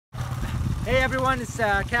Hey everyone, it's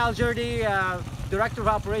Jurdi, Director of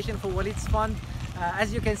Operation for Walid's Fund.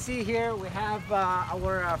 As you can see here, we have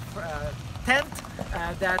our tent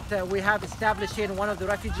that we have established here in one of the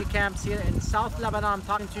refugee camps here in South Lebanon. I'm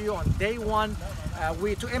talking to you on day one.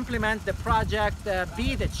 To implement the project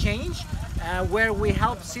Be the Change, where we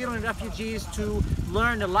help Syrian refugees to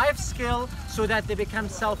learn a life skill so that they become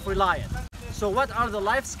self-reliant. So what are the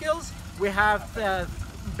life skills? We have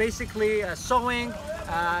basically sewing,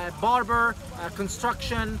 barber,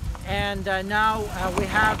 construction, and now we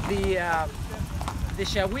have the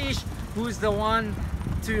shawish, who's the one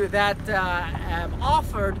that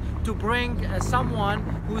offered to bring someone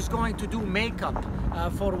who's going to do makeup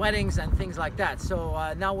for weddings and things like that.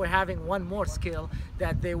 So now we're having one more skill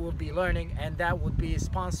that they will be learning, and that would be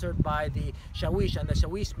sponsored by the shawish, and the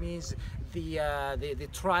shawish means the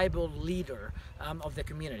tribal leader of the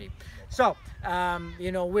community. So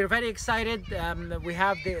you know, we're very excited. We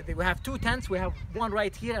have two tents. We have one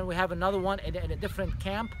right here, and we have another one in a different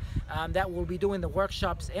camp that we'll be doing the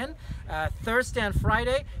workshops in. Thursday and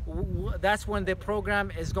Friday, that's when the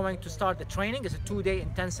program is going to start the training. It's a 2-day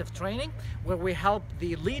intensive training where we help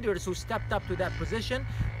the leaders who stepped up to that position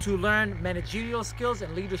to learn managerial skills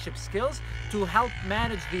and leadership skills to help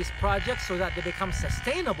manage these projects so that they become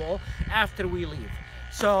sustainable after we leave.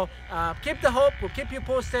 So keep the hope. We'll keep you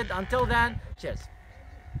posted. Until then, cheers.